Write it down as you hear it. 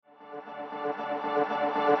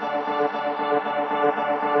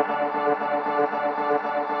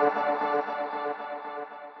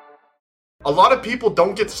A lot of people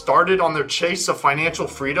don't get started on their chase of financial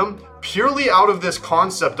freedom purely out of this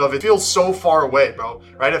concept of it feels so far away, bro,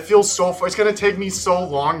 right? It feels so far. It's gonna take me so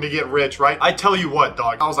long to get rich, right? I tell you what,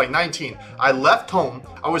 dog, I was like 19. I left home.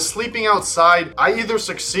 I was sleeping outside. I either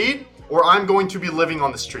succeed or I'm going to be living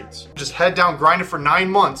on the streets. Just head down, grind it for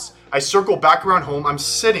 9 months. I circle back around home. I'm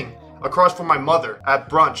sitting across from my mother at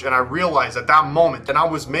brunch, and I realized at that moment that I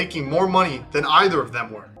was making more money than either of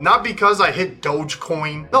them were. Not because I hit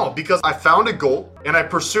Dogecoin, no, because I found a goal and I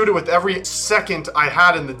pursued it with every second I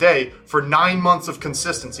had in the day for 9 months of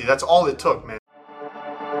consistency. That's all it took, man.